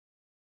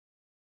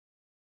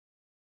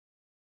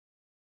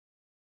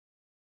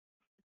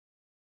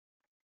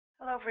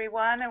Hello,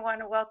 everyone. I want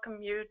to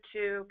welcome you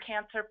to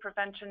Cancer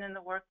Prevention in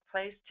the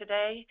Workplace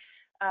today,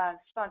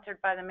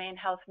 sponsored by the Maine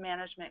Health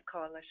Management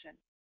Coalition.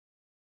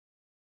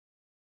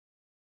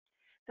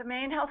 The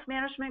Maine Health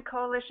Management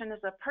Coalition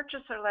is a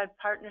purchaser-led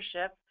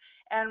partnership,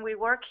 and we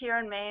work here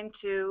in Maine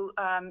to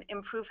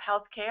improve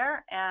healthcare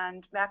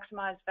and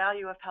maximize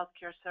value of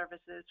healthcare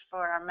services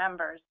for our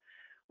members.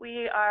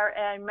 We are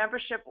a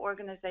membership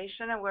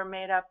organization, and we're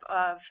made up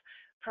of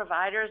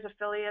providers,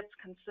 affiliates,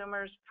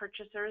 consumers,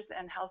 purchasers,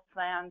 and health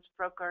plans,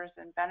 brokers,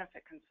 and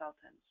benefit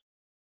consultants.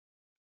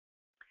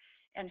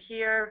 And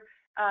here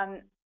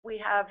we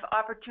have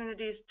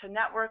opportunities to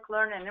network,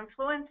 learn, and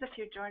influence if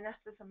you join us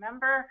as a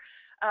member.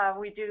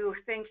 We do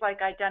things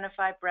like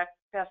identify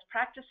best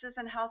practices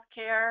in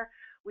healthcare.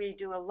 We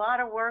do a lot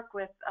of work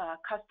with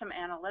custom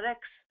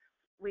analytics.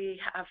 We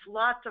have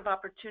lots of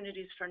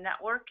opportunities for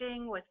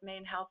networking with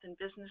Maine Health and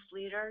business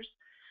leaders.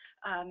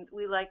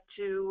 We like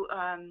to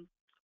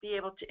be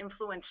able to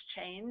influence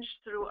change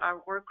through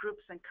our work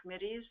groups and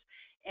committees,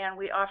 and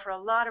we offer a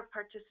lot of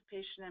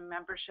participation in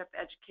membership,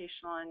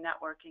 educational, and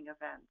networking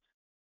events.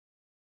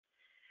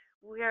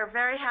 We are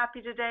very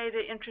happy today to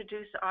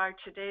introduce our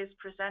today's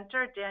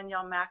presenter,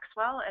 Danielle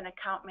Maxwell, an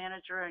account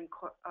manager in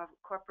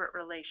corporate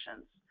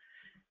relations.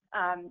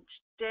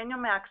 Danielle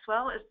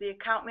Maxwell is the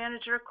account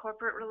manager of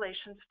corporate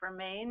relations for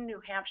Maine,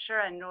 New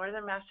Hampshire, and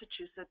Northern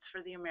Massachusetts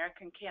for the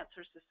American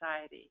Cancer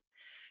Society.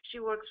 She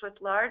works with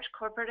large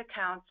corporate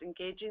accounts,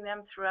 engaging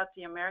them throughout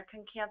the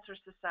American Cancer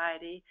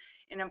Society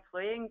in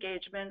employee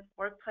engagement,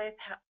 workplace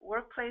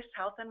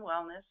health and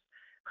wellness,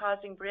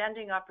 causing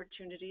branding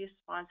opportunities,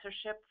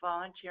 sponsorship,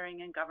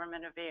 volunteering, and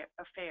government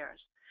affairs.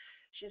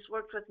 She's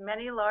worked with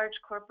many large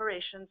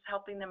corporations,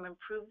 helping them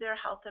improve their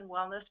health and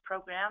wellness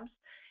programs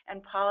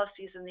and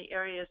policies in the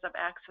areas of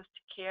access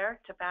to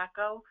care,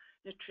 tobacco,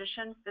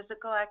 nutrition,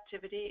 physical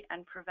activity,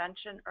 and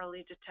prevention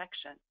early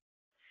detection.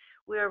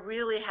 We are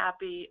really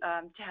happy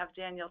to have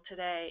Danielle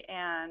today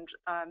and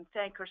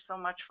thank her so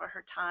much for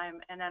her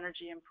time and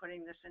energy in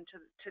putting this into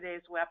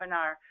today's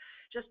webinar.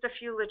 Just a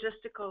few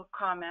logistical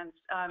comments.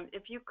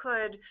 If you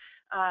could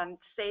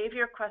save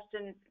your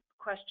questions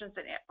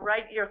and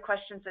write your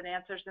questions and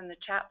answers in the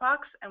chat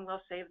box, and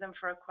we'll save them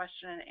for a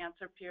question and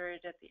answer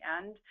period at the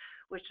end,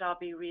 which I'll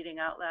be reading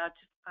out loud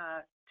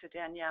to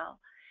Danielle.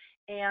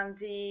 And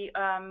the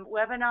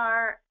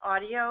webinar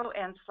audio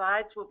and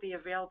slides will be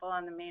available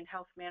on the Maine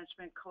Health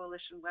Management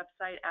Coalition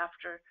website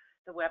after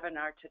the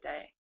webinar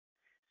today.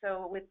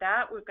 So with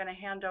that, we're going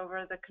to hand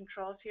over the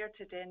controls here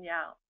to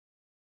Danielle.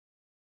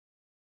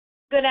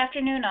 Good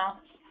afternoon,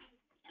 all.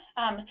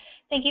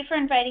 Thank you for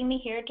inviting me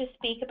here to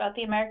speak about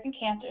the American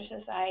Cancer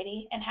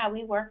Society and how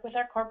we work with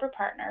our corporate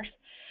partners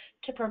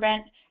to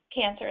prevent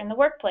cancer in the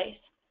workplace.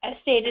 As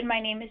stated,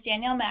 my name is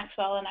Danielle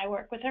Maxwell, and I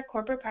work with our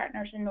corporate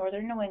partners in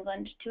Northern New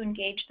England to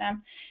engage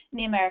them in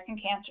the American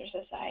Cancer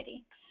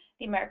Society.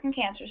 The American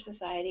Cancer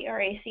Society, or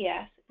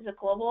ACS, is a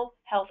global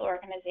health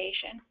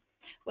organization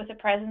with a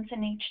presence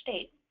in each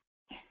state.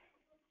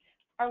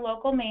 Our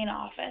local Maine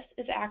office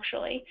is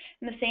actually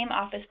in the same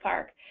office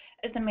park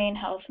as the Maine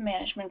Health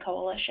Management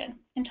Coalition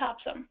in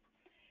Topsom.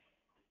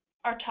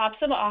 Our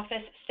Topsom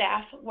office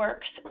staff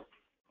works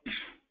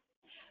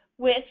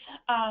with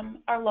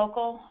our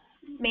local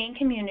Maine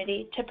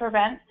community to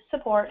prevent,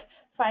 support,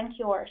 find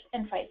cures,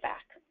 and fight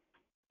back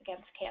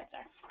against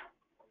cancer.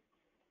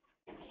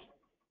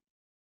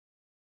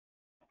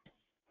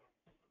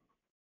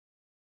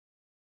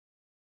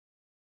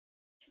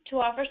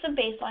 To offer some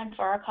baseline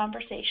for our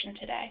conversation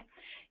today,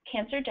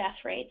 cancer death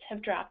rates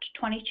have dropped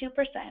 22%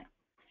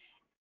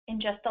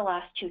 in just the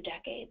last 2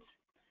 decades.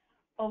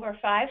 Over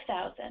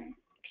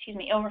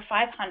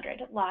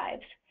 500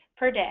 lives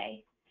per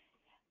day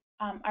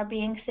are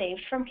being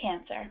saved from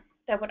cancer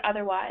that would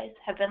otherwise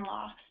have been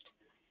lost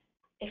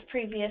if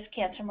previous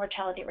cancer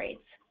mortality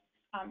rates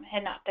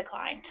had not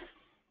declined.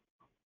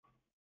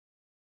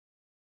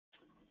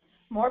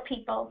 More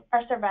people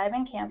are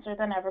surviving cancer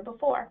than ever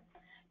before.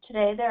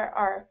 Today there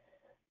are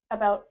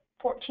about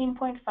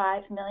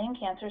 14.5 million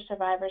cancer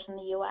survivors in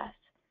the U.S.,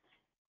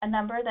 a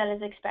number that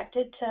is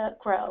expected to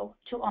grow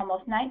to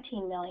almost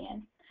 19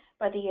 million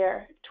by the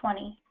year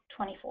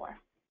 2024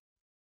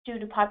 due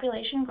to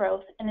population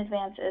growth and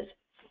advances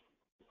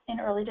in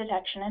early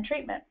detection and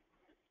treatment.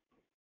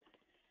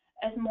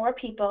 As more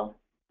people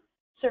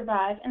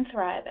survive and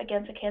thrive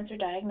against a cancer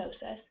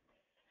diagnosis,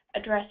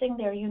 addressing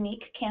their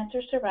unique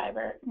cancer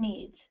survivor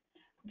needs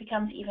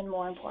becomes even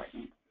more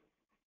important.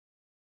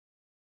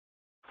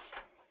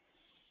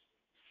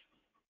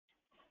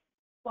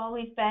 While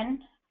we've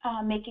been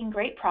making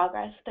great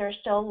progress, there is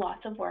still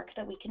lots of work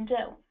that we can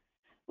do.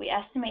 We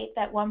estimate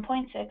that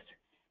 1.6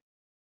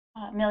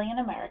 million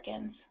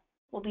Americans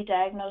will be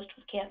diagnosed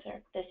with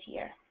cancer this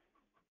year,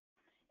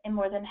 and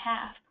more than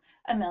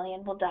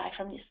 500,000 will die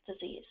from this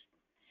disease.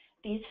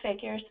 These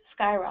figures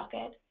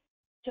skyrocket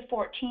to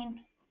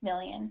 14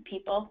 million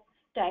people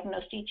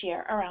diagnosed each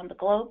year around the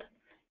globe,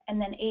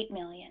 and then 8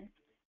 million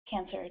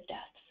cancer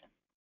deaths.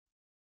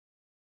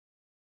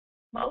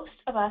 Most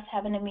of us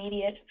have an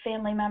immediate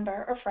family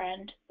member or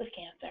friend with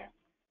cancer,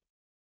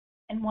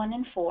 and 1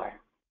 in 4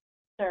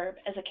 serve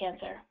as a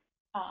cancer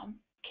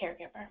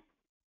caregiver.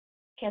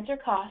 Cancer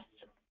costs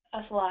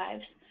us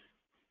lives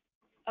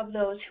of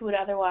those who would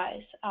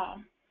otherwise,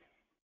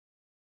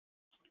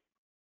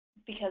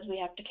 because we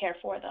have to care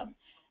for them,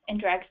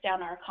 and drags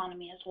down our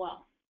economy as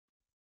well.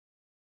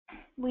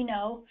 We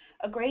know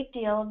a great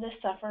deal of this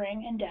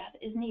suffering and death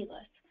is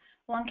needless.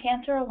 Lung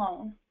cancer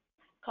alone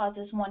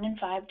causes 1 in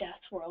 5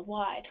 deaths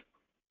worldwide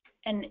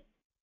and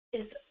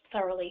is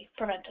thoroughly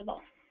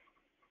preventable.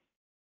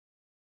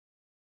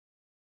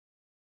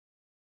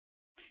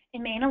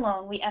 In Maine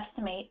alone, we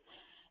estimate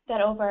that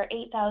over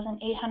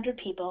 8,800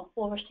 people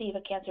will receive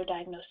a cancer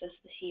diagnosis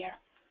this year,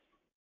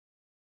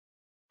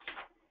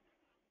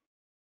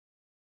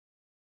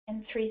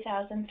 and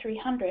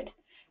 3,300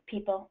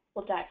 people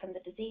will die from the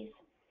disease.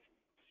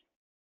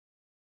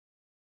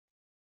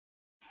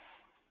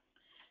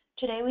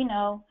 Today we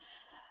know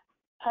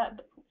a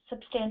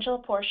substantial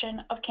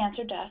portion of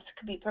cancer deaths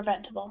could be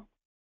preventable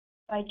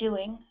by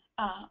doing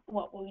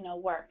what we know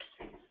works: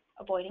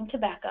 avoiding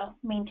tobacco,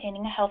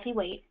 maintaining a healthy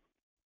weight,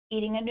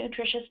 eating a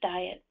nutritious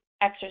diet,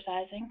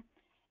 exercising,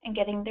 and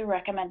getting the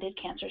recommended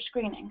cancer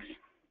screenings.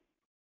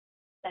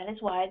 That is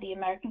why the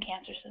American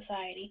Cancer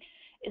Society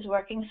is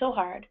working so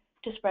hard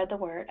to spread the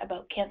word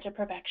about cancer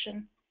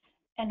prevention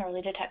and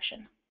early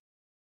detection,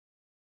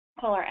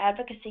 while our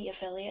advocacy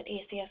affiliate,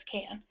 ACS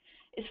CAN,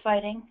 is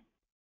fighting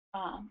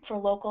for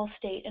local,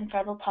 state, and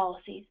federal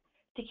policies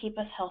to keep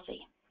us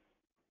healthy.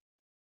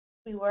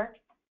 We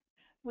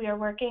are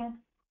working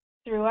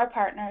through our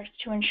partners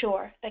to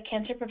ensure that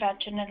cancer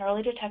prevention and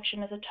early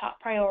detection is a top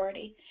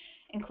priority,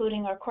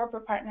 including our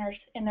corporate partners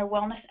in their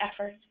wellness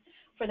efforts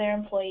for their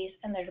employees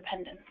and their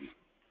dependents.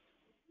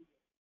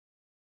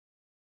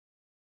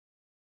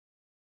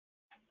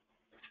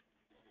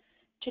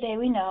 Today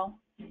we know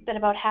that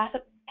about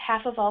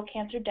half of all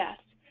cancer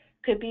deaths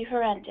could be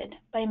prevented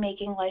by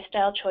making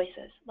lifestyle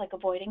choices like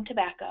avoiding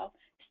tobacco,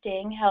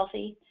 staying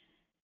healthy,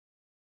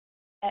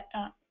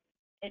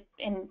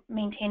 and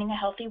maintaining a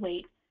healthy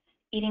weight,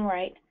 eating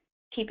right,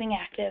 keeping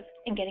active,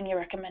 and getting your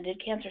recommended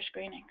cancer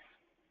screenings.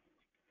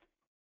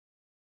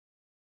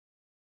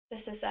 The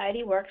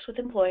Society works with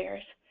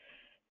employers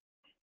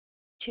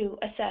to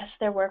assess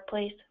their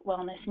workplace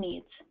wellness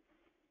needs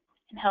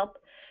and help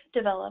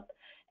develop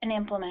and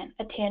implement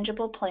a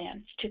tangible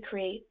plan to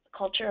create a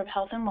culture of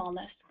health and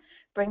wellness,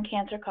 bring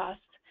cancer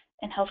costs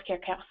and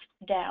healthcare costs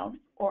down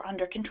or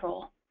under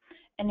control,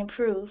 and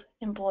improve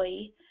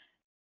employee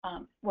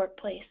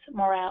workplace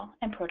morale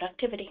and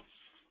productivity.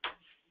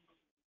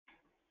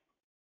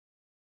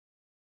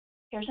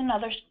 Here's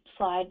another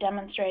slide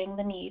demonstrating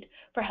the need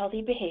for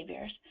healthy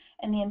behaviors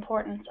and the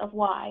importance of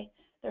why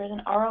there is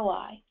an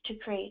ROI to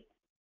create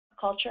a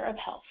culture of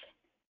health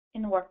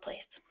in the workplace.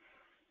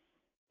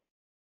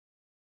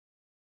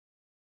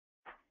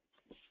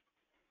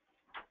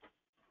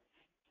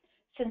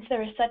 Since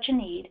there is such a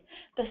need,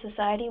 the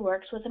Society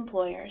works with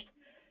employers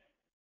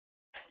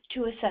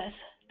to assess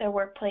their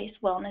workplace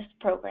wellness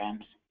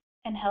programs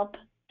and help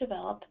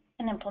develop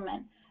and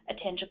implement a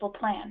tangible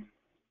plan.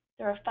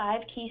 There are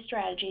 5 key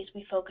strategies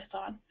we focus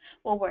on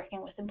while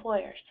working with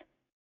employers.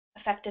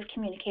 Effective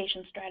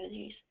communication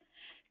strategies: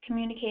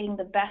 communicating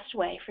the best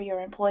way for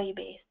your employee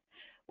base,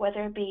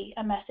 whether it be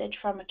a message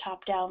from a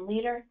top-down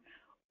leader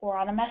or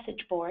on a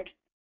message board.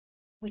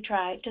 We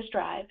try to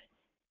strive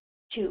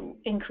to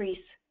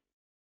increase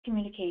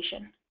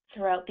communication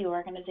throughout the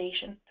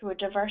organization through a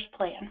diverse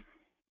plan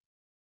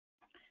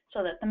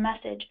so that the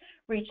message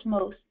reaches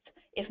most,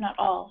 if not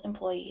all,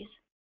 employees.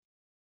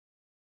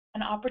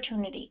 An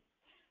opportunity.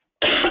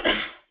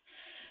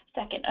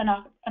 Second,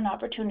 an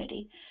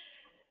opportunity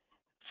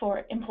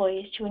for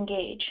employees to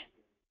engage.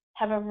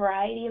 Have a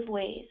variety of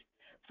ways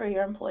for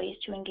your employees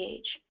to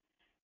engage,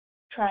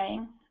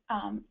 trying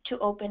to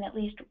open at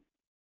least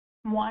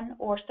one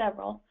or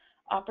several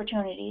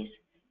opportunities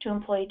to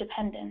employee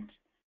dependents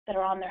that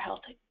are on their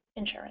health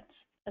insurance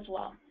as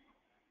well.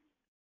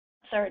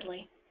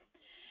 Thirdly,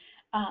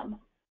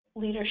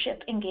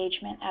 leadership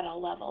engagement at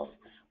all levels.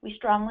 We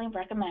strongly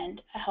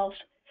recommend a health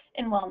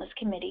and wellness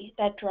committee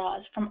that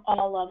draws from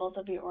all levels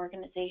of your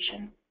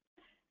organization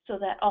so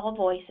that all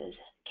voices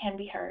can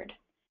be heard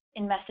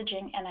in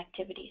messaging and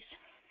activities.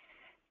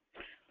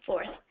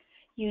 Fourth,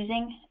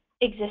 using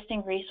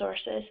existing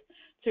resources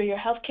through your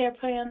healthcare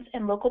plans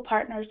and local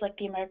partners like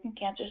the American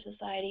Cancer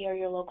Society or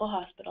your local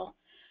hospital,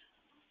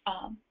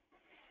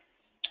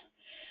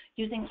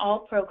 using all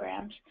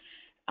programs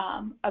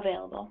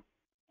available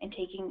and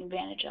taking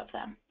advantage of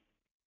them.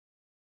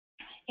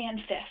 And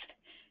fifth,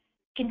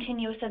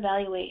 continuous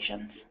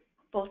evaluations,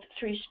 both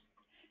through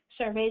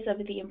surveys of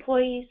the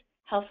employees,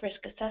 health risk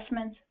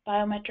assessments,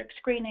 biometric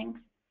screenings,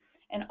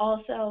 and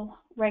also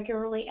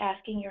regularly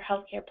asking your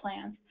healthcare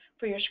plans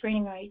for your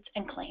screening rates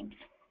and claims.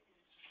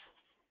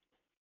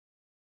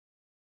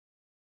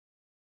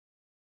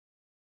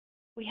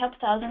 We help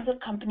thousands of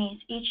companies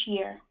each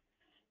year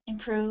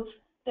improve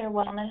their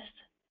wellness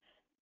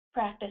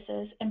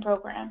practices and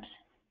programs.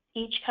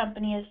 Each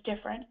company is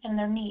different and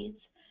their needs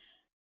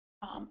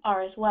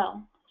are as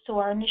well. So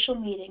our initial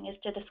meeting is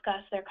to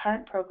discuss their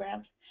current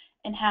programs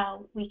and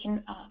how we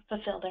can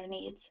fulfill their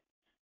needs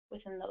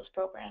within those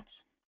programs.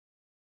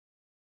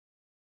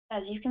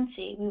 As you can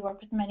see, we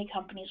work with many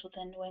companies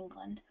within New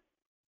England,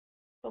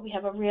 but we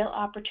have a real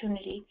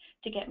opportunity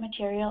to get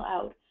material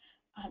out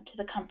to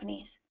the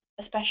companies,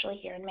 especially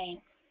here in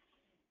Maine.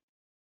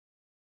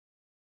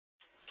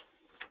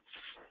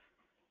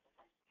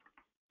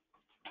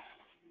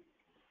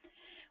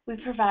 We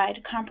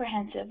provide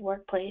comprehensive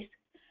workplace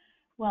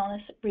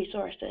wellness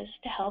resources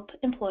to help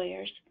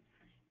employers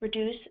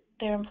reduce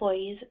their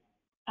employees'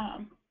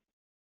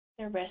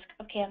 their risk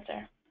of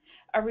cancer.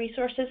 Our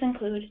resources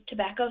include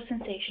tobacco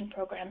cessation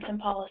programs and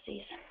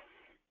policies.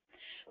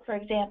 For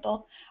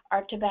example,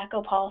 our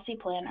tobacco policy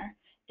planner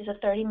is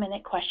a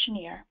 30-minute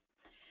questionnaire,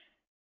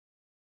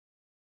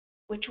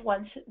 which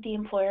once the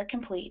employer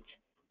completes,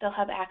 they'll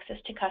have access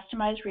to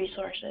customized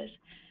resources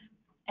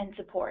and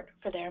support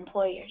for their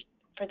employees.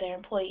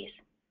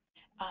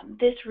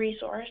 This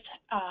resource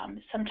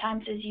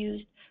sometimes is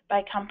used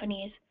by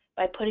companies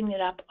by putting it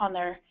up on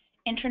their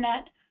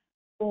intranet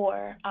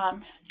or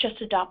just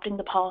adopting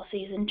the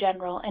policies in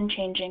general and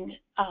changing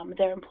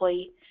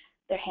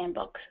their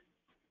handbooks.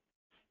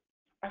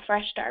 Our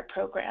Fresh Start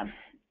program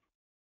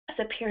is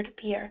a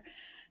peer-to-peer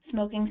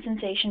smoking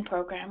cessation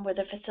program where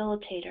the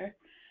facilitator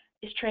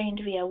is trained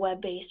via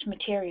web-based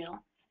material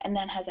and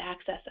then has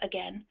access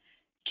again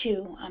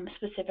to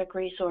specific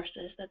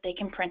resources that they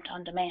can print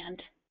on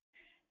demand.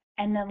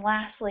 And then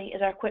lastly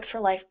is our Quit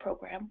for Life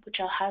program, which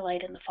I'll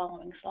highlight in the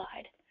following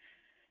slide.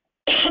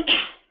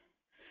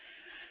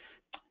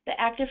 The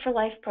Active for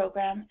Life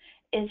program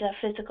is a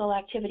physical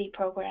activity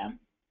program.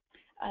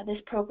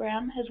 This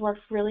program has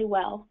worked really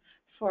well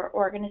for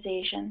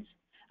organizations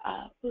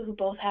who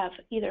both have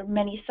either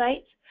many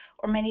sites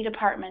or many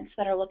departments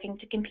that are looking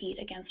to compete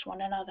against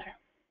one another.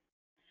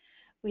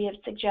 We have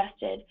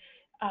suggested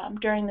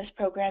during this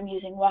program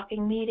using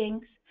walking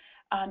meetings,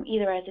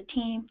 either as a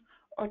team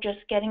or just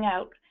getting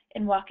out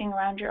and walking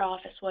around your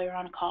office while you're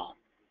on a call.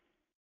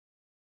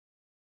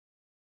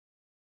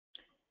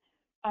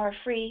 Our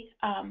free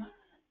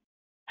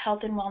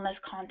health and wellness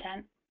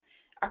content.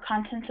 Our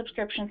content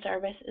subscription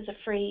service is a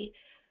free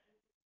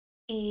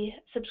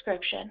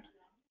e-subscription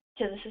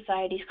to the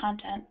Society's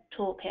content,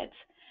 toolkits,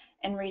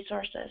 and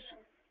resources.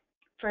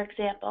 For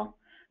example,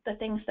 the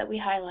things that we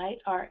highlight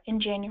are, in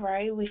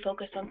January, we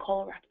focus on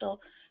colorectal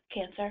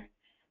cancer.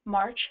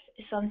 March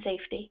is on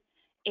safety.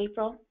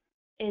 April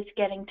is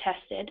getting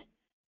tested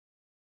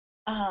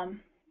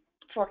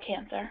for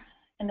cancer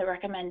and the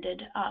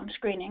recommended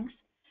screenings.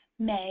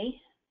 May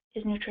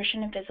is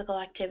nutrition and physical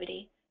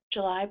activity.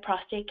 July,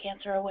 prostate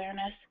cancer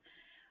awareness.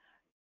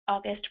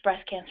 August,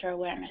 breast cancer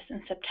awareness.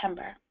 And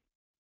September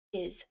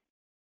is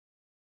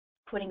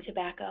quitting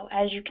tobacco.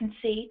 As you can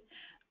see,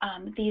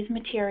 these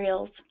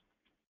materials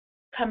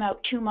come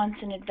out 2 months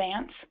in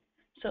advance.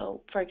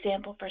 So, for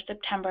example, for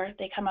September,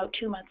 they come out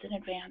 2 months in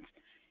advance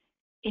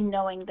in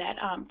knowing that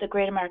the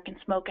Great American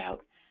Smokeout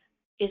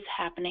is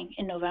happening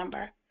in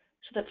November,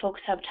 so that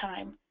folks have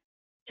time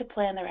to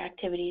plan their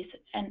activities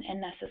and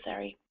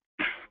necessary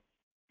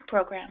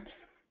programs.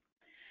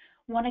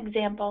 One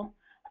example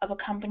of a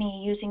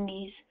company using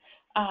these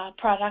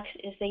products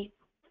is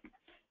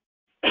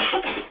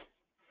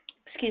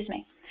excuse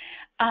me,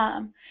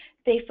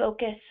 they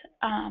focus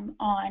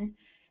on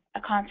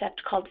a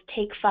concept called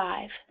Take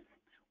 5,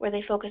 where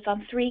they focus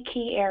on 3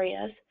 key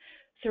areas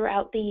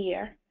throughout the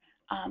year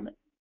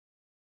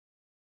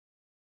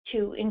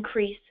to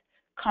increase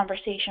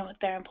conversation with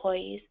their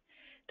employees.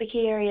 The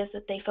key areas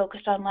that they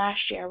focused on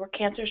last year were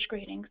cancer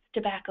screenings,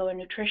 tobacco, and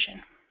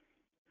nutrition.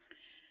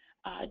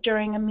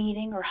 During a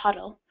meeting or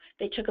huddle,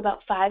 they took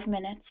about 5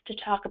 minutes to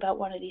talk about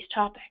one of these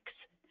topics.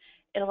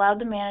 It allowed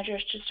the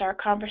managers to start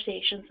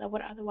conversations that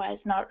would otherwise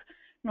not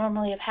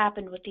normally have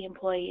happened with the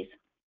employees.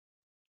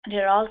 And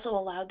it also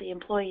allowed the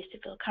employees to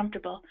feel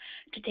comfortable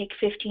to take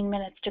 15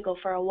 minutes to go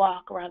for a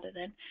walk rather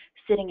than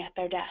sitting at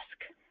their desk.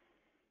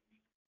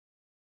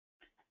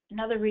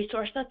 Another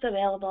resource that's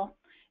available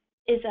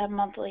is a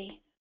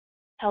monthly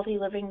Healthy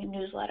Living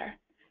newsletter.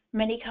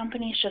 Many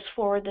companies just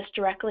forward this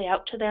directly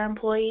out to their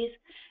employees,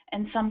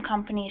 and some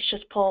companies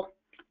just pull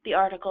the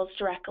articles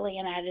directly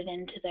and add it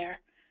into their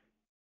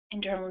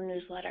internal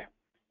newsletter.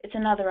 It's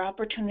another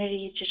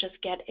opportunity to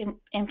just get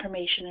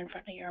information in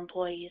front of your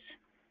employees.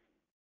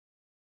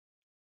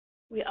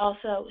 We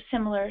also,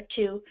 similar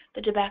to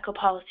the tobacco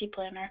policy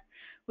planner,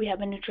 we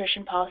have a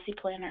nutrition policy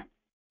planner,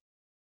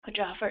 which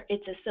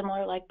it's a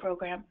similar like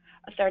program,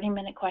 a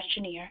 30-minute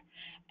questionnaire,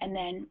 and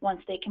then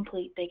once they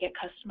complete, they get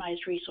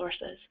customized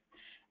resources.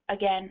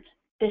 Again,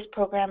 this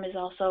program is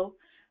also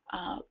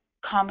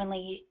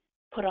commonly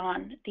put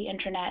on the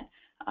intranet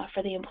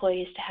for the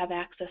employees to have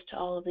access to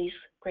all of these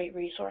great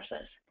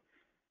resources.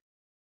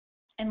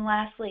 And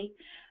lastly,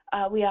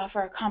 we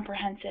offer a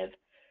comprehensive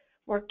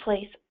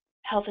workplace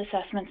health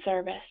assessment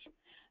service.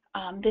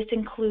 This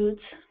includes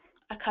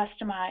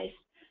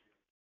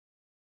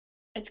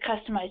it's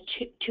customized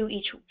to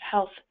each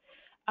health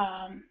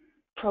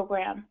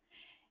program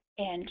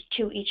and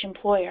to each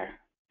employer.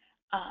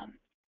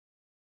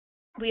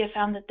 we have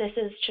found that this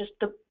is just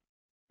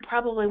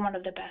probably one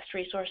of the best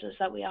resources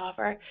that we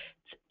offer.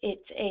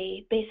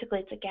 Basically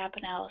it's a gap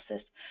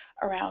analysis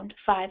around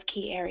 5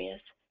 key areas: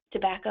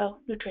 tobacco,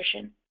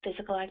 nutrition,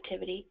 physical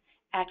activity,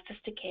 access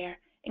to care,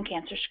 and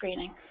cancer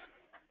screening.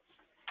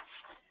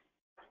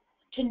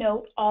 To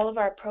note, all of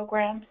our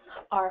programs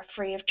are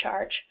free of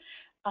charge,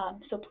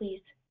 so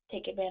please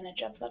take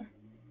advantage of them.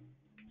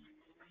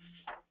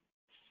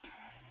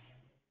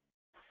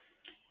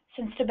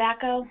 Since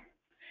tobacco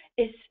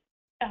is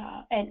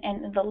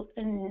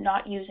and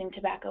not using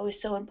tobacco is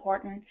so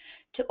important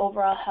to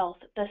overall health,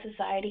 the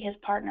Society has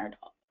partnered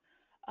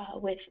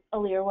with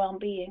Alere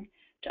Wellbeing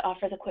to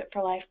offer the Quit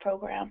for Life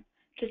program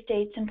to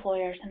states,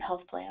 employers, and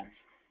health plans.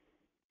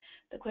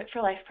 The Quit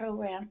for Life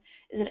program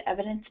is an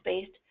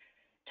evidence-based,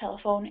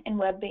 telephone and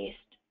web-based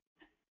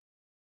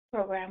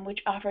program which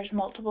offers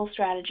multiple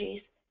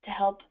strategies to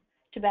help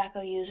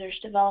tobacco users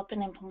develop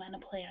and implement a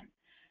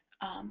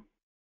plan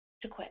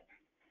to quit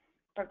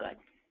for good.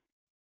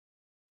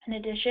 In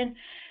addition,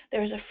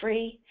 there is a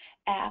free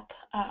app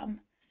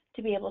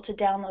to be able to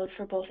download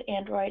for both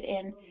Android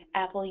and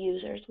Apple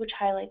users, which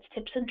highlights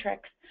tips and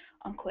tricks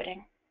on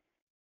quitting.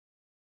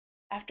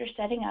 After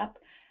setting up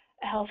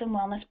a health and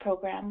wellness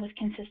program with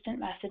consistent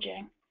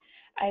messaging,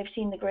 I have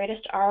seen the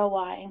greatest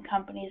ROI in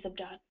companies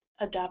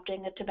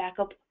adopting a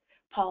tobacco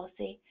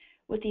policy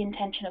with the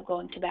intention of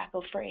going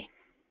tobacco-free.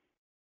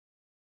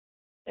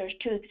 There's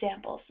 2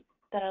 examples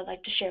that I'd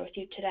like to share with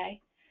you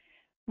today.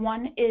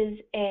 One is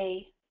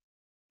a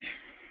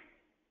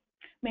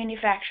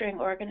manufacturing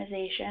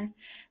organization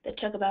that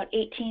took about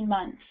 18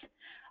 months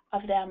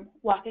of them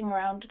walking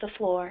around the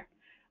floor,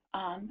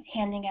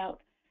 handing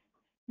out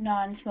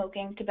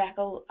non-smoking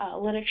tobacco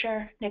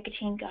literature,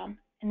 nicotine gum,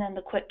 and then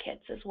the quit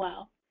kits as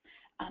well.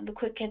 The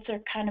quit kits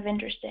are kind of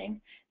interesting.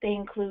 They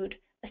include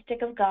a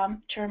stick of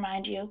gum to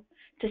remind you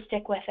to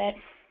stick with it,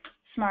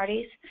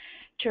 Smarties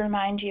to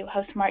remind you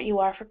how smart you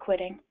are for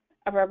quitting,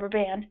 a rubber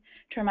band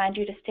to remind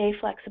you to stay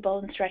flexible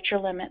and stretch your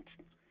limits,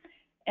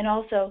 and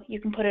also you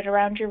can put it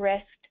around your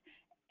wrist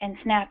and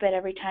snap it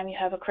every time you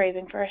have a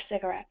craving for a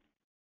cigarette.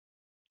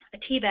 A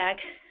tea bag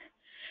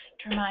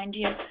to remind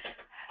you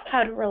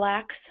how to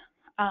relax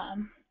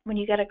when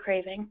you get a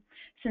craving,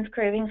 since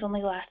cravings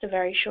only last a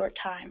very short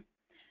time.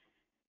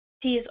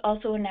 Tea is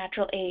also a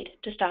natural aid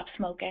to stop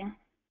smoking,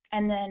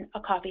 and then a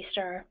coffee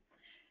stirrer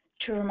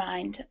to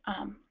remind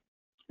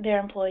their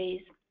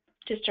employees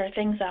to stir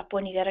things up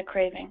when you get a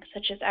craving,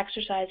 such as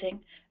exercising,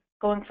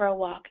 going for a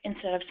walk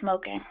instead of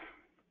smoking.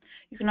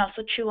 You can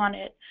also chew on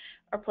it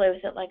or play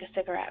with it like a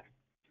cigarette.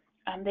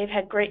 They've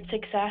had great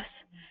success,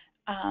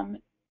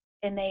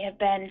 and they have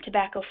been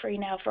tobacco-free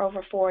now for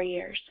over 4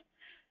 years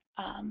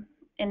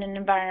in an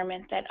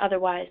environment that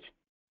otherwise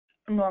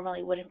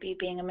normally wouldn't be,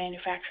 being a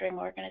manufacturing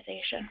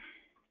organization.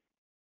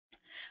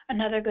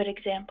 Another good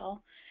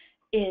example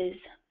is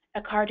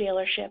a car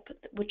dealership,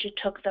 which it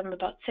took them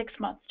about 6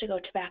 months to go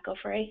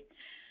tobacco-free.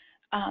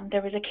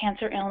 There was a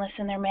cancer illness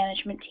in their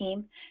management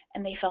team,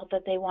 and they felt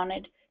that they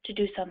wanted to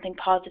do something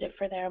positive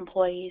for their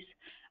employees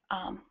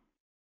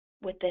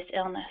with this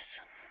illness.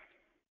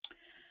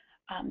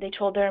 They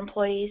told their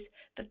employees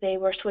that they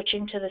were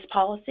switching to this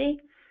policy,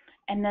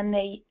 and then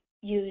they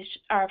used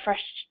our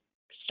Fresh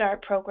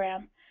Start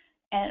program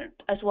and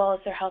as well as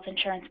their health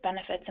insurance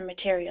benefits and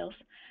materials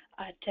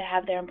to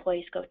have their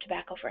employees go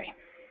tobacco-free.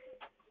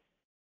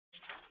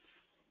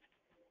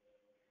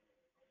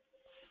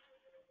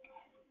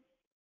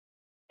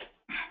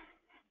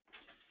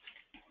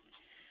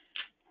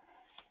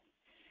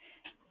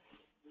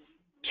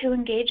 To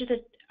engage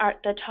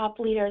the top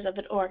leaders of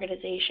an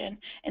organization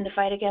in the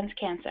fight against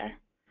cancer,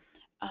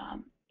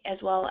 as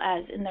well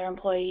as in their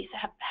employees'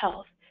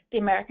 health, the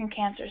American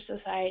Cancer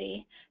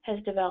Society has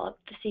developed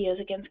the CEOs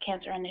Against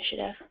Cancer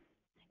Initiative.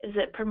 It is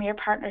a premier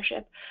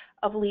partnership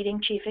of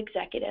leading chief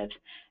executives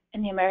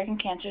and the American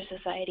Cancer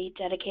Society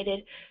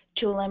dedicated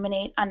to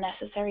eliminate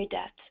unnecessary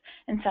deaths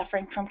and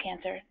suffering from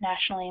cancer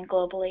nationally and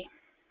globally.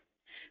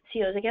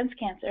 CEOs Against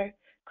Cancer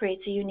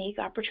creates a unique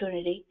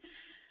opportunity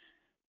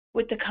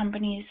with the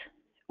country's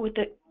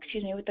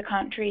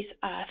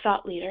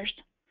thought leaders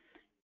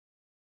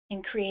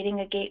in creating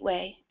a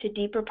gateway to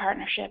deeper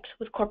partnerships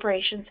with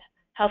corporations,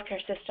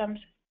 healthcare systems,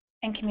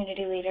 and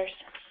community leaders.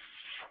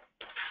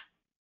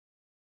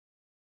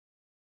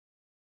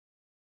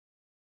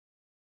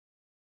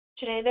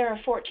 Today, there are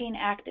 14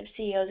 active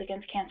CEOs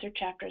Against Cancer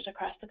chapters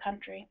across the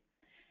country.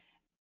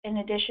 In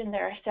addition,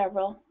 there are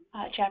several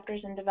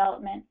chapters in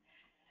development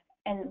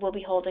and will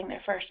be holding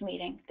their first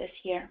meeting this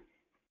year.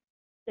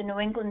 The New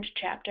England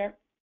chapter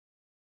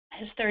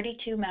has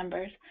 32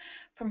 members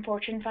from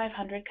Fortune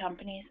 500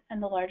 companies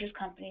and the largest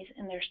companies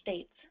in their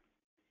states.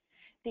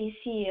 These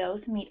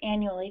CEOs meet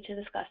annually to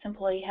discuss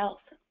employee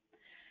health.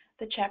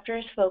 The chapter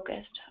is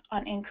focused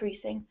on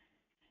increasing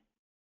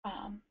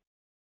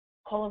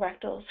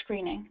colorectal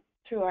screening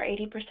through our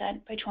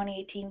 80% by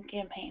 2018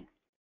 campaign,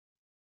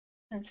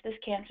 since this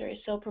cancer is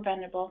so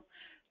preventable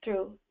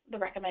through the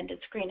recommended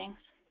screenings.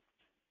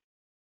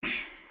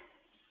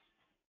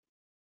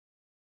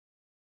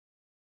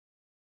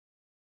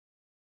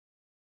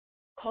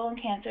 Colon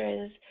cancer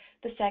is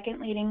the second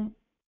leading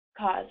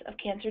cause of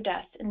cancer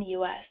deaths in the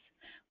U.S.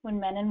 when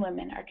men and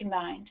women are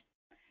combined,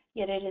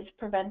 yet it is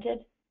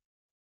prevented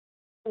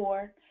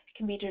or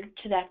can be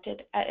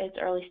detected at its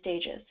early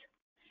stages.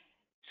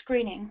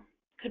 Screening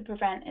could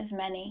prevent as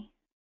many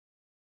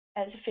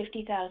as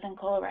 50,000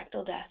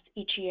 colorectal deaths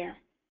each year.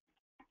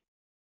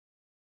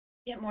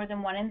 Yet more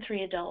than 1 in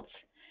 3 adults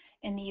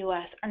in the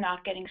U.S. are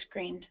not getting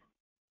screened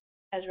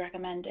as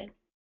recommended.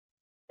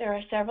 There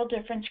are several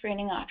different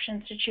screening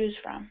options to choose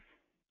from.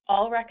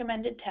 All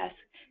recommended tests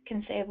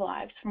can save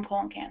lives from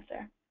colon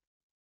cancer.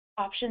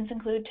 Options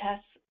include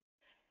tests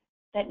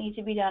that need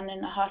to be done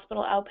in a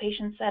hospital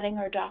outpatient setting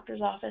or a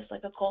doctor's office,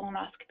 like a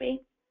colonoscopy,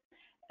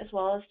 as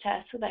well as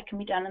tests that can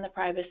be done in the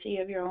privacy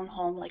of your own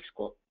home, like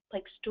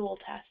stool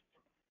tests.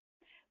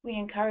 We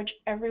encourage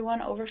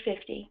everyone over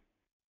 50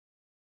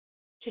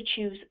 to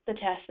choose the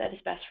test that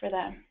is best for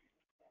them.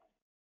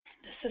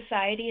 The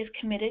Society is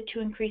committed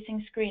to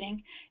increasing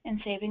screening and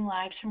saving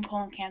lives from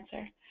colon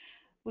cancer.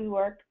 We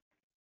work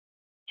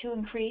to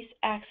increase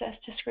access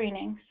to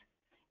screenings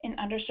in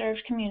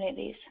underserved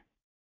communities,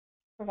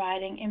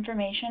 providing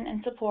information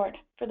and support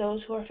for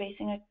those who are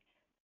facing a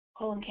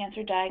colon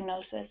cancer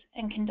diagnosis,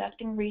 and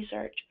conducting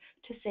research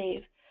to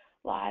save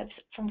lives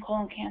from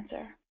colon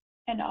cancer.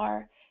 And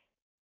our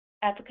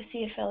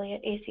advocacy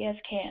affiliate, ACS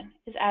CAN,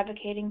 is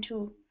advocating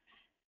to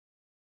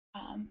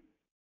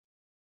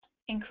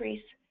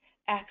increase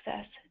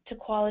access to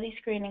quality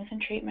screenings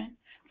and treatment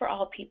for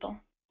all people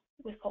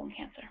with colon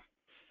cancer.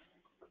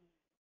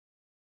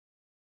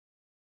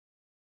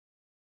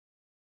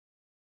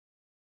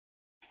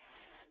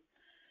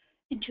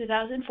 In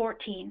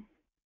 2014,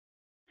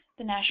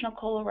 the National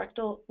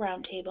Colorectal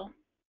Roundtable,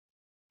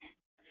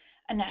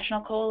 a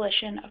national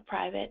coalition of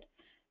private,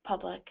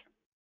 public,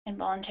 and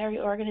voluntary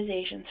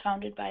organizations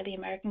founded by the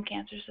American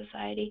Cancer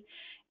Society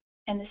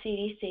and the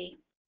CDC,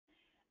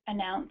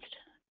 announced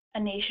a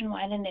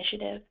nationwide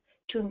initiative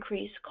to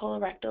increase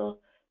colorectal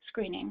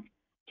screening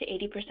to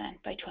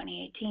 80% by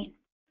 2018.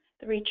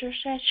 The research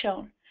has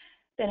shown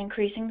that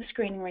increasing the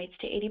screening rates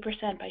to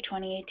 80% by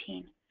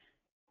 2018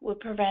 would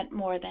prevent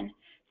more than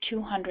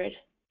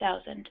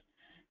 200,000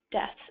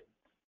 deaths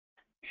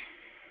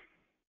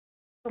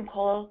from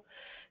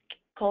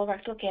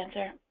colorectal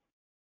cancer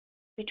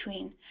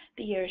between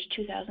the years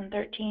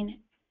 2013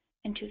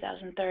 and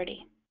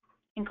 2030,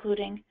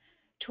 including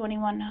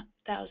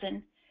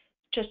 21,000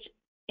 just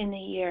in the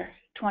year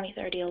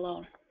 2030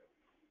 alone.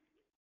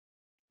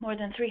 More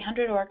than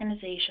 300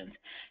 organizations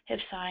have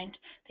signed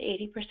the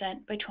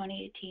 80% by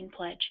 2018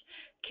 pledge,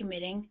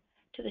 committing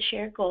to the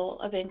shared goal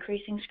of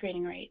increasing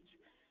screening rates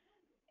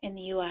in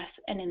the U.S.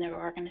 and in their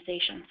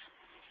organizations.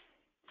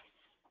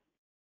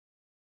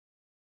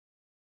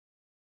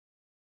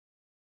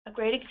 A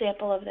great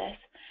example of this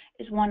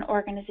is one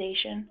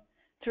organization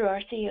through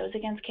our CEOs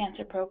Against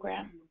Cancer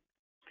program.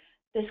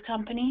 This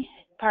company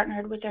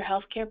partnered with their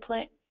healthcare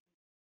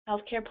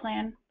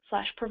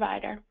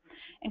plan/provider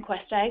and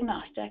Quest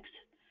Diagnostics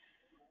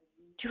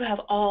to have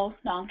all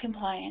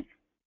non-compliant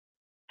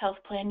health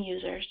plan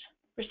users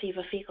receive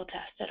a fecal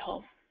test at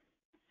home.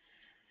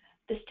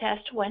 This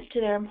test went to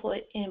their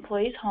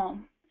employee's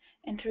home,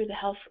 and through the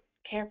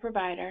healthcare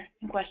provider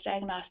and Quest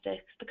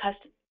Diagnostics,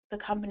 the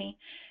company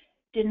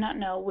did not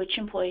know which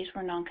employees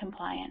were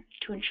non-compliant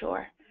to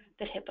ensure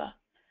that HIPAA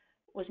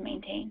was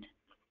maintained.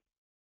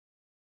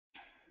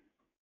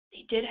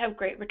 They did have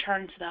great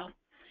returns, though,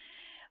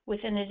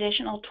 with an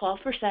additional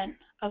 12%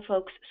 of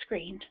folks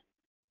screened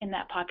in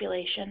that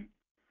population,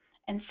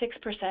 and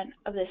 6%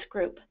 of this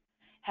group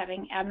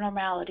having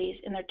abnormalities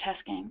in their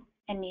testing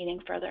and needing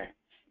further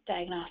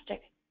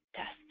diagnostic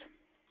tests.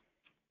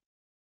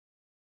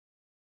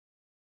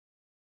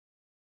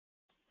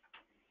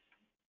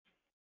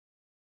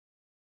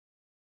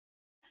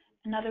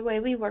 Another way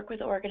we work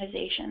with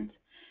organizations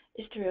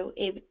is through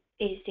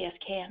ACS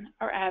CAN,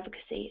 our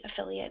advocacy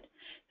affiliate,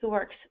 who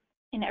works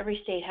in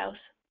every state house,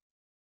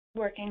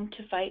 working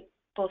to fight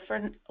both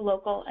for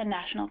local and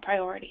national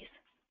priorities.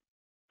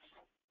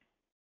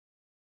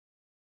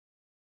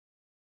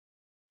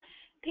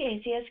 The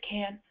ACS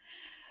CAN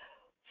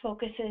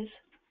focuses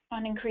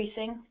on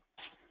increasing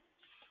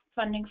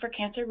funding for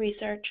cancer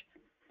research,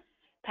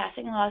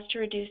 passing laws to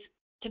reduce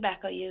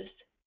tobacco use,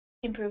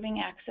 improving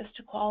access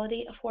to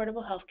quality,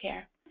 affordable health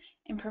care,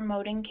 and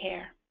promoting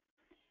care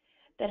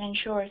that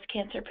ensures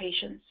cancer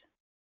patients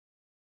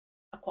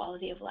a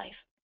quality of life.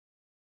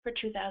 For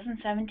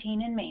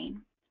 2017 in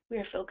Maine, we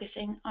are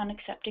focusing on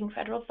accepting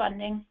federal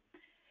funding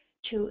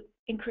to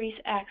increase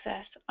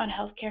access on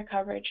health care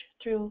coverage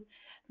through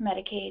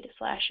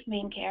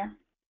Medicaid/MaineCare,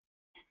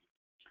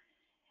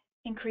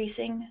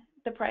 increasing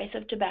the price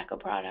of tobacco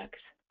products,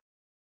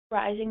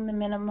 rising the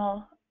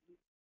minimal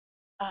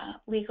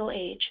legal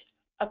age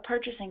of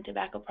purchasing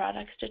tobacco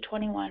products to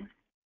 21,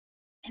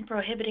 and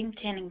prohibiting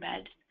tanning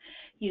beds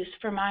used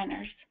for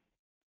minors,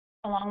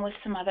 along with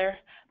some other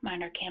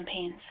minor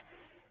campaigns.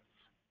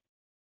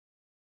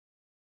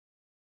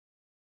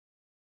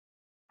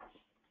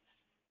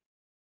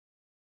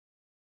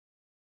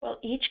 While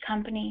each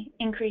company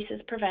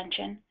increases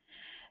prevention,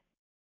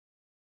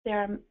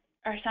 There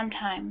are some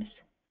times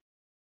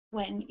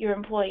when your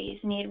employees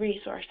need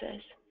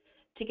resources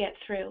to get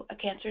through a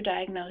cancer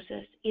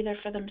diagnosis, either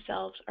for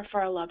themselves or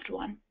for a loved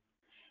one.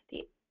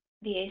 The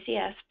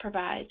ACS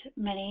provides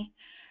many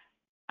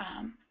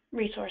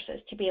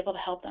resources to be able to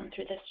help them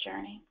through this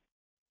journey.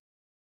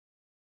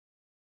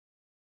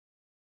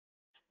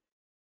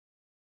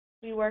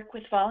 We work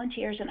with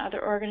volunteers and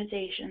other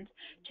organizations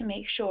to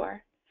make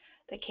sure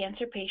that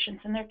cancer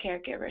patients and their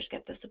caregivers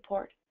get the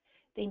support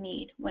they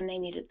need when they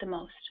need it the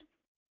most.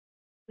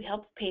 We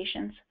help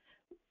patients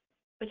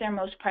with their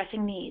most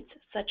pressing needs,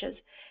 such as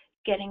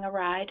getting a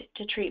ride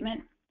to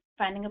treatment,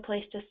 finding a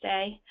place to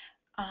stay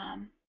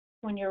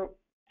when you're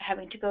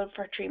having to go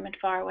for treatment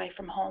far away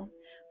from home,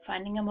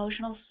 finding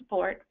emotional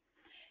support,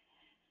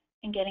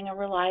 and getting a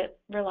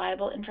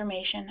reliable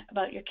information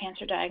about your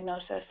cancer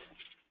diagnosis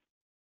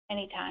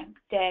anytime,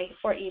 day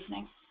or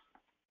evening.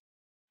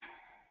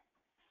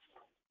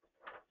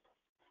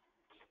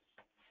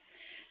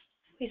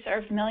 We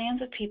serve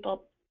millions of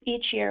people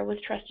each year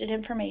with trusted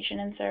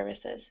information and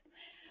services.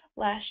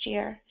 Last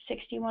year,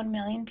 61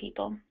 million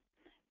people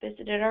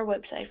visited our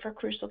website for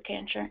crucial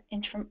cancer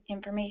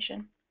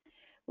information.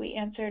 We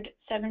answered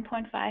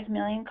 7.5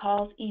 million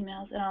calls,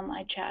 emails, and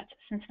online chats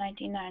since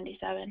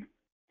 1997.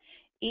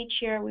 Each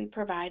year, we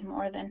provide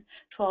more than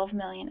 12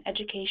 million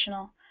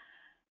educational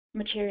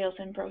materials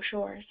and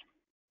brochures,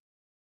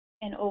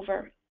 and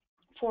over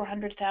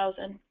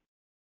 400,000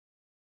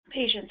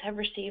 patients have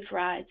received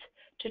rides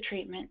to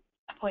treatment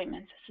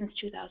appointments since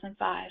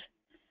 2005,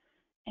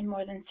 and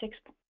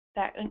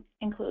that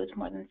includes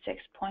more than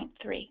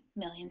 6.3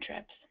 million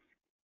trips.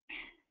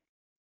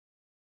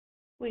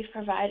 We've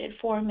provided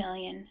 4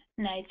 million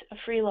nights of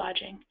free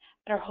lodging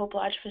at our Hope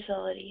Lodge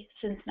facility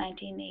since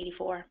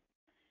 1984,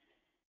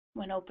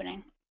 when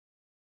opening,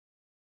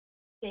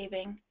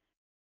 saving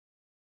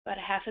about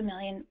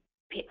 500,000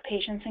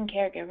 patients and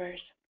caregivers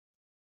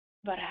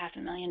about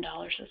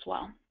 $500,000 as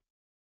well.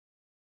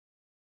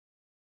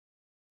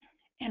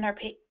 And our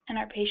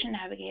patient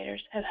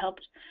navigators have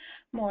helped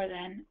more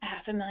than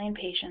 500,000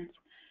 patients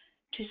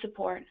to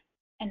support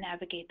and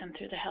navigate them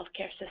through the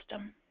healthcare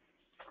system.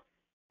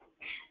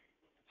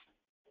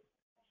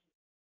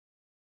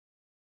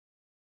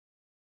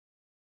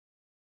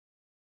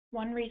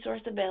 One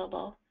resource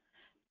available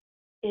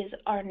is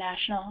our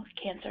National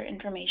Cancer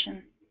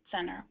Information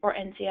Center, or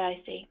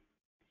NCIC.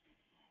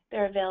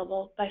 They're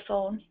available by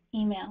phone,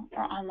 email,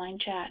 or online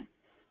chat,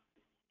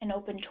 and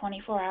open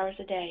 24 hours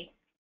a day,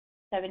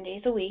 7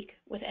 days a week,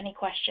 with any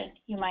question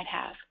you might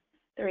have.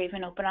 They're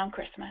even open on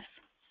Christmas.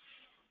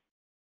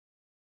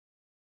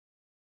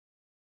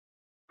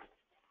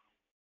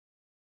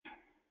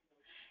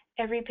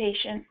 Every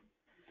patient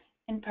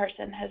in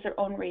person has their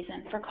own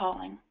reason for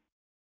calling.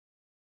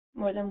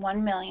 More than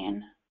 1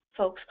 million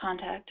folks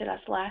contacted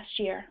us last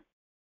year.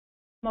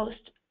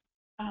 Most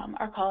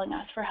are calling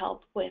us for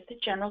help with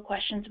general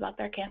questions about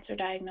their cancer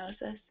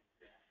diagnosis,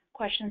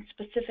 questions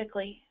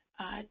specifically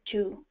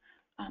to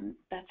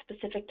that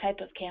specific type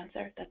of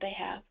cancer that they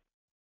have,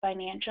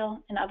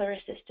 financial and other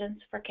assistance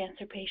for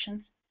cancer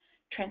patients,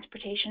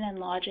 transportation and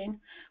lodging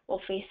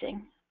while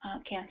facing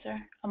cancer,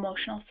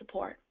 emotional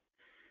support,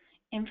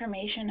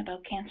 information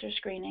about cancer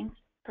screenings,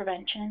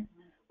 prevention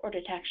or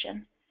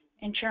detection,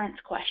 insurance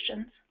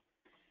questions.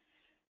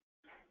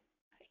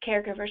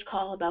 Caregivers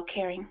call about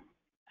caring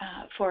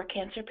for a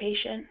cancer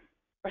patient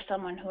or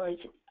someone who is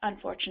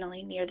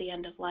unfortunately near the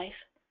end of life,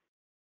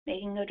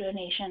 making a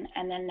donation,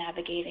 and then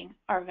navigating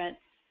our event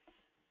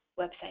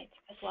websites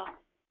as well.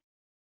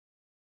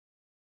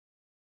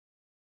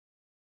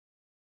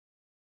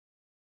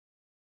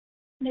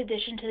 In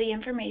addition to the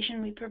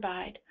information we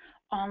provide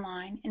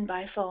online and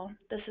by phone,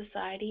 the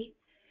Society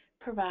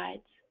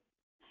provides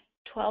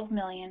 12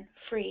 million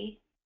free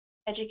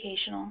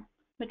educational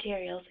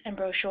materials and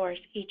brochures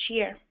each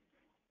year,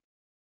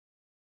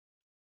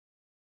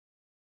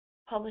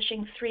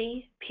 publishing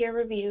 3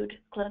 peer-reviewed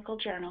clinical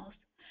journals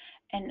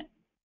and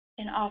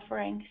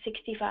offering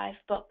 65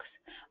 books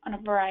on a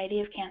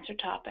variety of cancer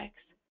topics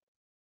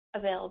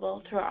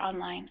available through our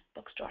online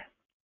bookstore.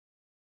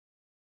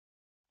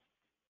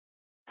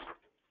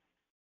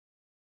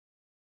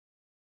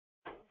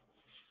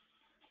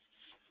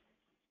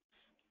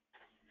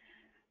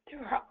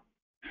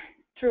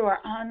 Through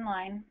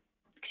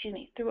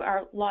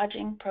our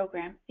lodging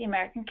program, the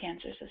American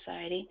Cancer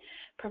Society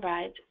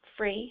provides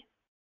free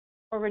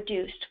or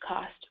reduced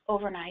cost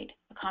overnight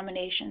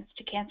accommodations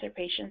to cancer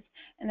patients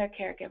and their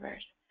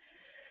caregivers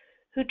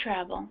who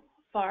travel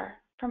far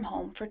from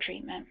home for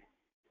treatment.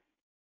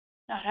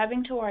 Not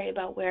having to worry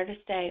about where to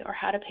stay or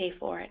how to pay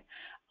for it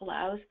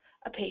allows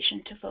a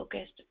patient to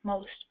focus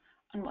most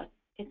on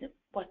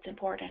what's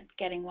important,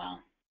 getting well.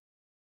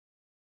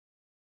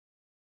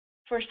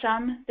 For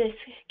some, this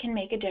can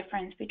make a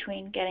difference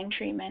between getting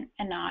treatment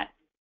and not,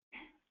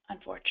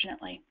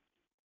 unfortunately.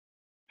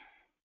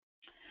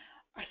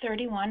 Our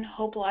 31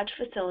 Hope Lodge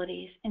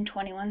facilities in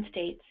 21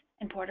 states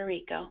and Puerto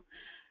Rico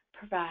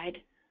provide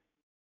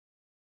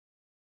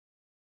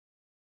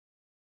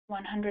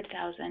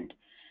 100,000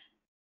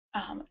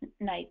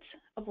 nights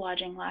of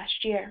lodging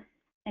last year,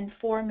 and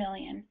 4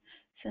 million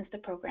since the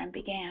program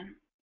began.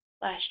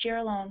 Last year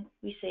alone,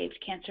 we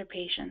saved cancer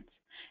patients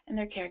and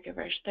their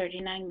caregivers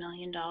 $39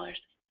 million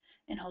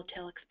in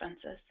hotel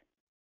expenses.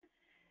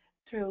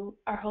 Through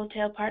our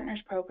Hotel Partners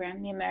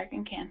program, the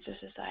American Cancer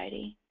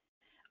Society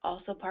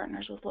also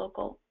partners with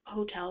local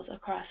hotels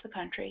across the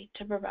country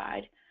to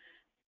provide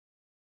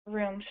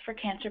rooms for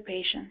cancer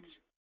patients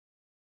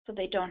so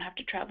they don't have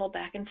to travel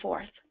back and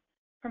forth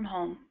from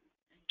home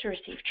to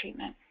receive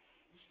treatment.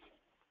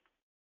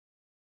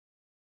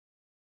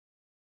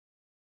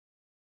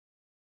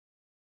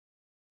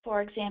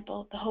 For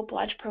example, the Hope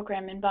Lodge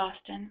program in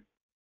Boston.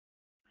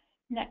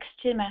 Next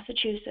to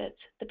Massachusetts,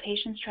 the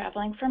patients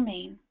traveling from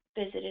Maine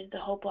visited the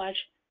Hope Lodge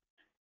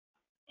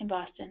in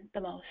Boston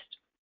the most.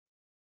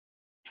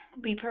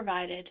 We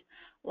provided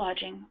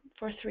lodging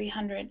for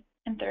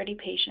 330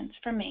 patients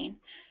from Maine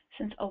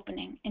since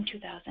opening in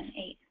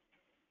 2008.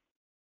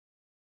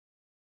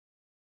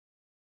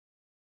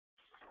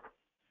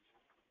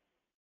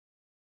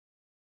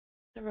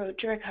 The Road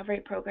to Recovery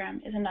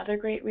program is another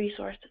great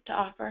resource to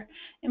offer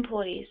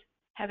employees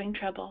having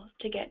trouble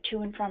to get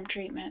to and from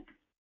treatment.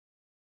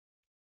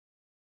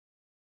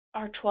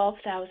 Our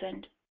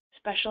 12,000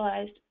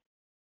 specialized,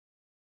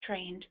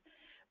 trained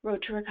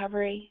Road to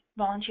Recovery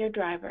volunteer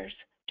drivers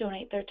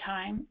donate their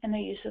time and the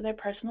use of their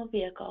personal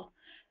vehicle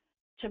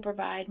to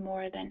provide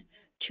more than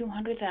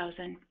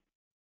 200,000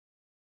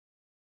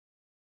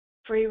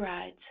 free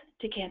rides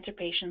to cancer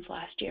patients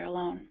last year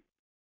alone.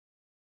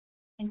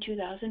 In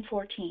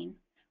 2014,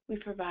 we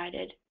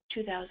provided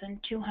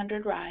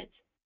 2,200 rides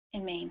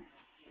in Maine.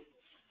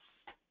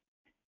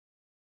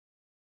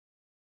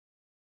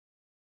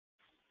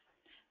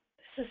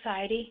 The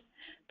Society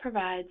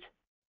provides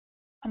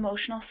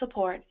emotional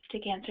support to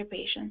cancer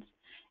patients,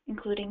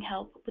 including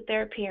help with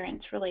their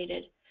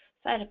appearance-related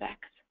side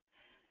effects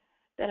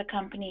that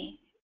accompany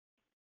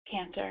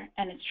cancer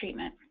and its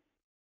treatment.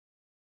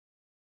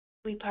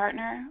 We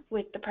partner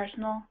with the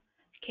Personal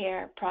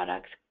Care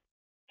Products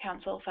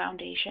Council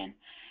Foundation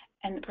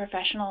and the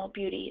Professional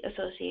Beauty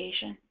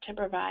Association to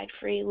provide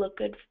free Look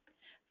Good,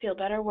 Feel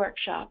Better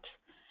workshops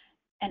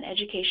and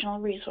educational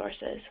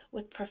resources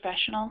with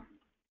professional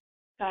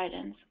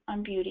guidance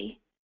on beauty,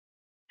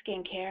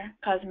 skincare,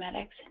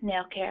 cosmetics,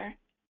 nail care,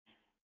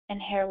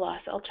 and hair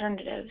loss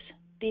alternatives.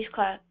 These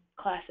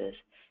classes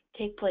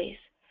take place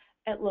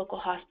at local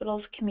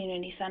hospitals,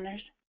 community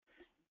centers,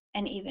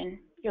 and even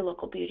your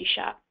local beauty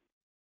shop.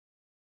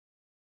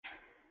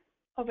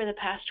 Over the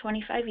past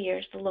 25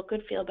 years, the Look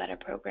Good, Feel Better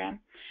program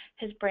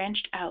has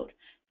branched out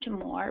to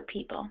more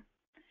people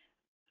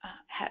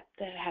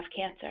that have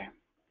cancer.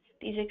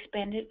 These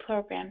expanded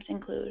programs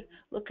include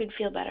Look Good,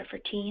 Feel Better for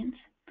teens,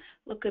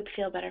 Look Good,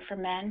 Feel Better for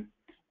men,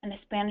 and a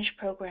Spanish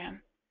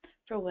program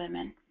for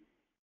women.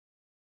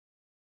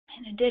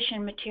 In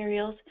addition,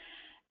 materials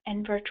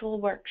and virtual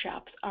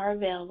workshops are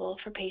available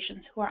for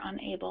patients who are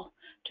unable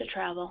to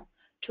travel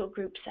to a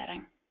group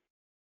setting.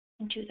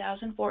 In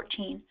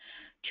 2014,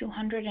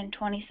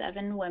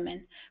 227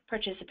 women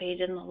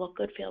participated in the Look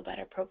Good, Feel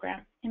Better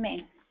program in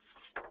Maine.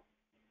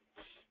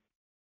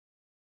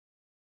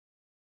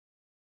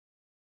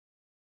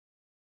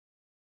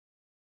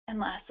 And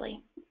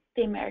lastly,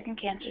 the American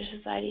Cancer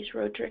Society's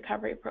Road to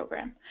Recovery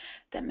program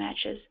that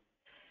matches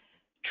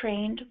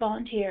trained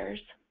volunteers,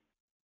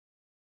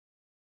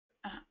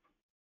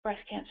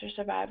 breast cancer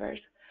survivors,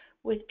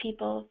 with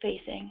people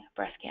facing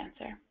breast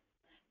cancer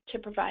to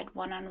provide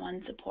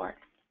one-on-one support.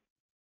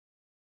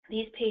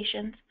 These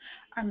patients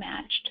are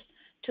matched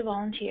to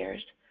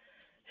volunteers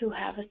who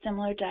have a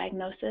similar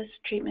diagnosis,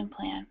 treatment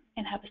plan,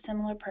 and have a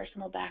similar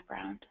personal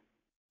background.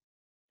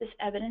 This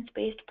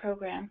evidence-based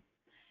program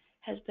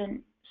has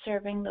been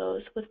serving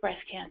those with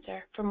breast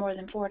cancer for more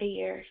than 40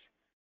 years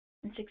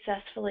and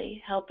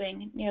successfully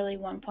helping nearly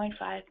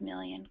 1.5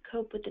 million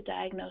cope with the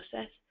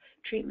diagnosis,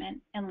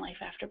 treatment, and life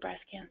after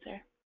breast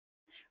cancer.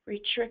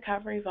 Reach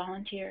Recovery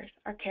volunteers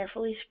are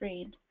carefully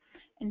screened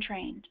and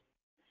trained.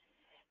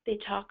 They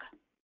talk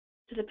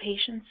to the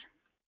patients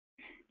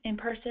in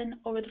person,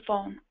 over the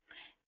phone,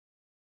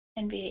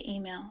 and via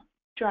email,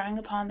 drawing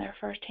upon their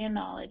firsthand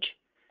knowledge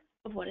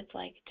of what it's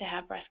like to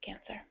have breast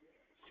cancer.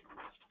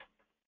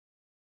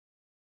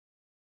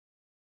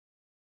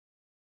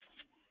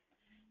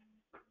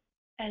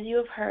 As you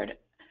have heard,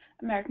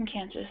 American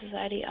Cancer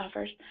Society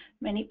offers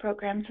many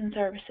programs and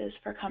services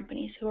for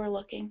companies who are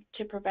looking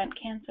to prevent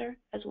cancer,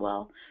 as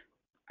well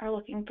are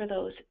looking for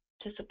those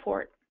to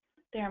support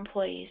their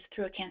employees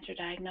through a cancer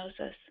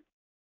diagnosis.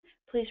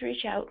 Please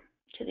reach out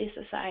to the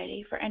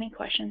Society for any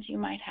questions you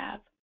might have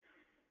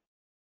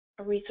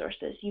or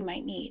resources you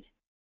might need,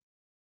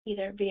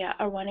 either via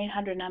our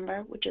 1-800 number,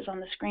 which is on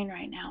the screen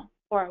right now,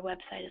 or our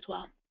website as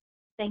well.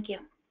 Thank you.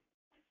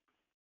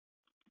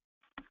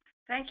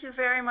 Thank you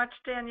very much,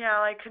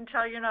 Danielle. I can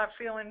tell you're not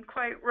feeling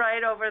quite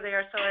right over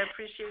there, so I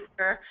appreciate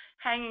your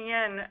hanging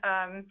in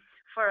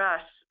for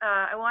us.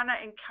 I want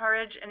to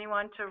encourage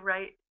anyone to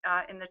write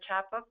in the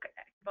chat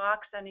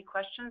box any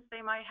questions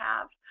they might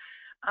have.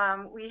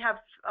 We have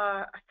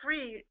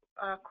 3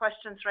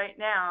 questions right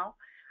now.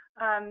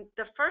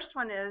 The first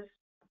one is,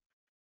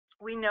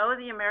 we know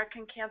the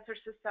American Cancer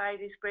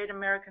Society's Great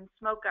American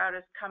Smokeout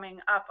is coming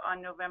up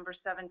on November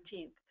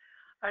 17th.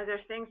 Are there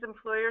things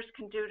employers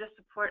can do to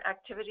support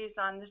activities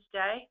on this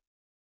day?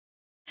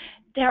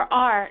 There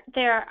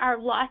are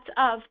lots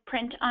of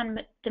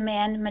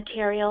print-on-demand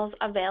materials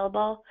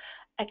available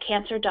at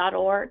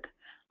cancer.org.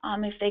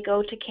 If they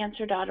go to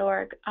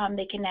cancer.org,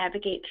 they can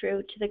navigate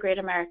through to the Great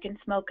American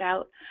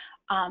Smokeout.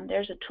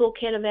 There's a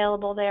toolkit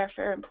available there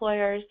for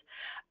employers.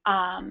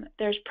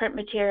 There's print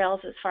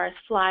materials as far as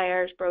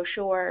flyers,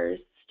 brochures,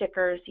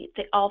 stickers,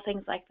 all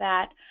things like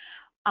that.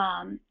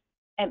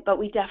 But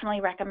we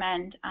definitely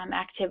recommend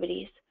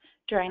activities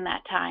during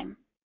that time.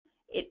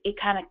 It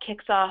kind of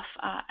kicks off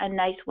a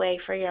nice way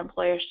for your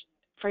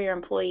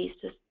employees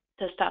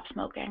to stop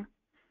smoking.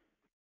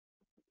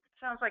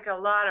 Sounds like a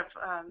lot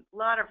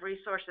of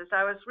resources.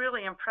 I was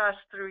really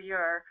impressed through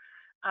your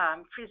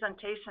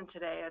presentation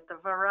today at the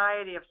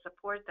variety of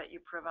support that you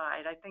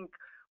provide. I think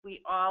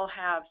we all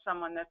have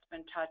someone that's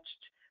been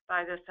touched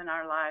by this in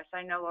our lives.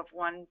 I know of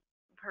one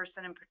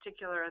person in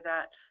particular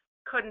that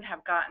couldn't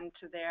have gotten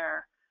to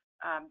their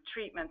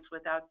treatments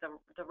without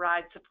the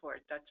ride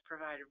support that's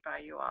provided by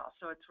you all.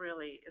 So it's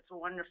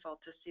wonderful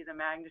to see the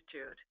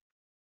magnitude.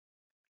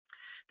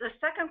 The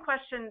second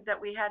question that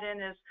we had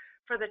in is,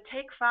 for the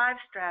Take 5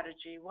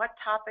 strategy, what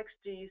topics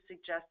do you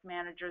suggest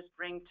managers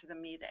bring to the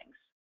meetings?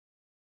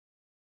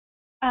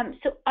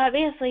 So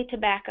obviously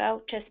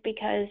tobacco, just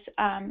because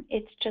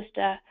it's just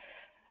a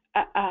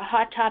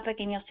hot topic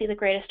and you'll see the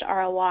greatest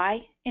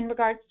ROI in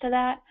regards to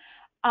that.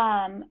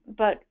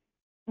 But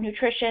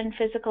nutrition,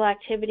 physical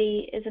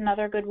activity is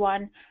another good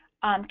one.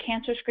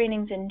 Cancer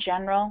screenings in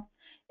general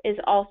is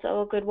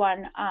also a good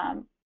one,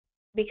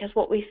 because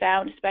what we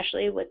found,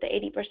 especially with the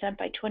 80%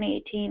 by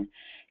 2018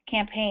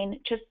 campaign,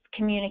 just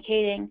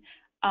communicating,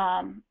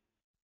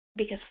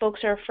 because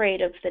folks are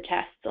afraid of the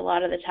tests a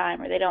lot of the time,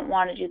 or they don't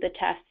want to do the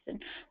tests.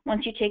 And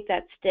once you take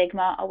that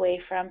stigma away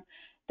from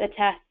the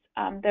tests,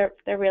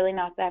 they're really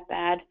not that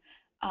bad.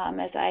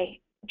 As I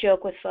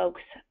joke with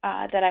folks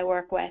that I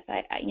work with,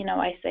 I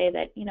say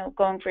that,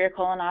 going for your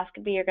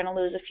colonoscopy, you're going to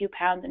lose a few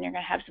pounds and you're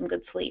going to have some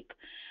good sleep.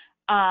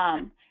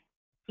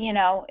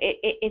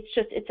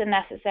 It's a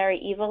necessary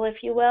evil,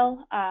 if you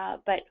will.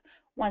 But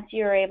once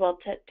you're able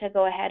to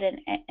go ahead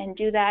and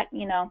do that,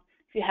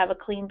 if you have a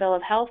clean bill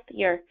of health,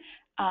 you're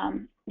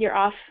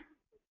off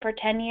for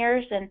 10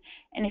 years, and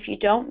if you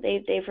don't,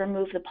 they've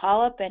removed the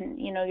polyp, and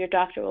your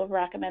doctor will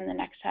recommend the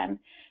next time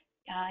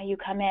you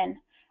come in.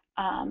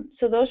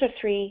 So those are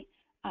three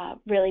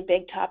really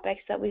big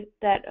topics that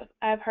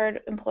I've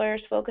heard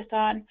employers focus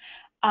on.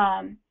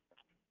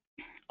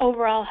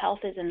 Overall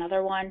health is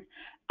another one.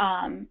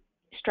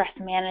 Stress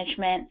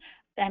management.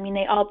 I mean,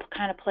 they all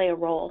kind of play a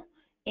role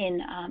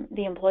in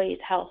the employee's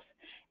health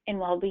and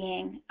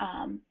well-being.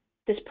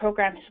 This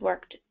program has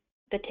worked.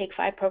 The Take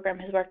 5 program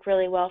has worked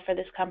really well for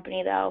this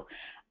company, though,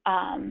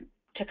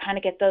 to kind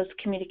of get those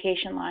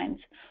communication lines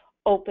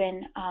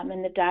open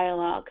and the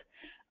dialogue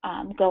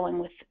going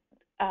with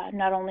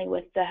not only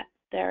with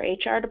their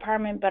HR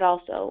department, but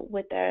also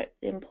with their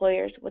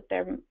employers, with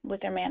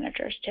their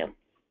managers too.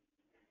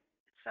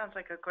 Sounds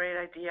like a great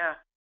idea.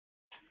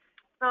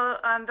 So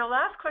the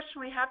last question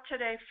we have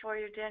today for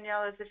you,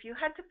 Danielle, is if you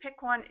had to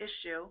pick one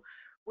issue,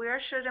 where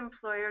should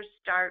employers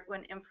start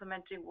when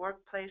implementing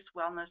workplace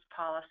wellness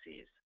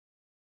policies?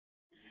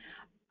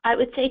 I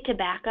would say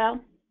tobacco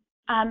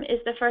is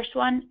the first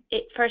one.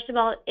 First of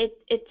all,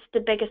 it's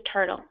the biggest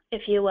hurdle,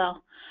 if you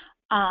will.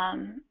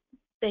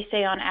 They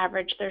say on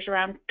average there's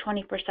around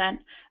 20%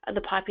 of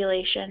the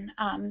population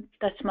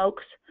that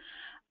smokes.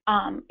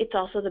 It's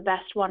also the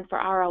best one for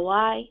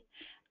ROI.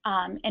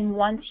 And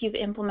once you've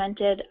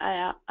implemented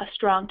a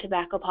strong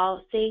tobacco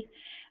policy,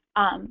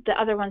 the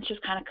other ones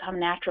just kind of come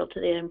natural to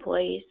the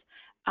employees,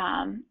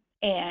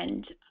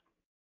 and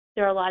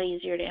they're a lot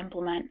easier to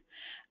implement.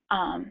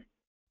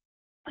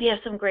 We have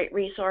some great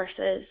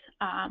resources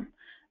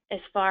as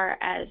far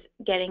as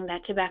getting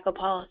that tobacco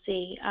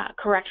policy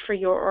correct for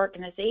your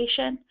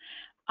organization.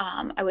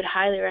 I would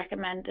highly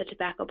recommend the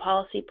Tobacco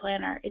Policy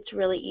Planner. It's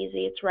really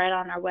easy. It's right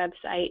on our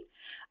website.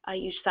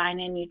 You sign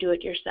in, you do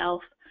it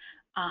yourself,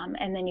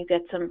 and then you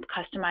get some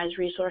customized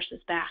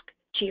resources back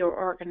to your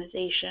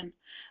organization,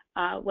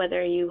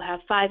 whether you have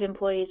 5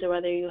 employees or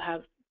whether you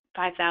have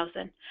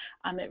 5,000.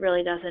 It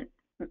really doesn't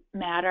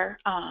matter.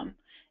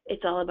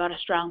 It's all about a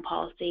strong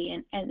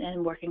policy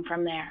and working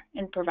from there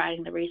and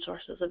providing the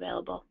resources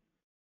available.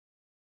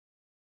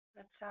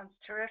 That sounds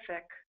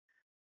terrific.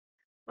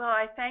 Well,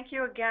 I thank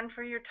you again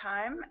for your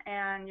time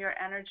and your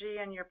energy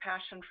and your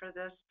passion for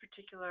this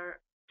particular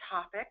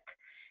topic.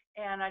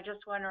 And I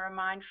just want to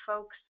remind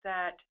folks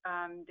that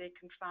they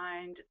can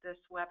find this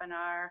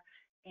webinar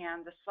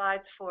and the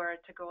slides for it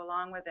to go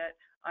along with it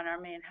on our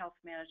Maine Health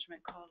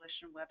Management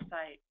Coalition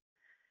website.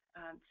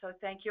 So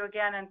thank you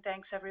again, and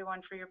thanks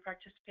everyone for your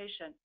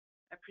participation.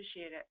 I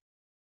appreciate it.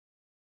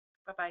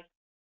 Bye-bye.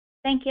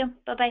 Thank you.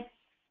 Bye-bye.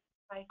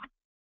 Bye.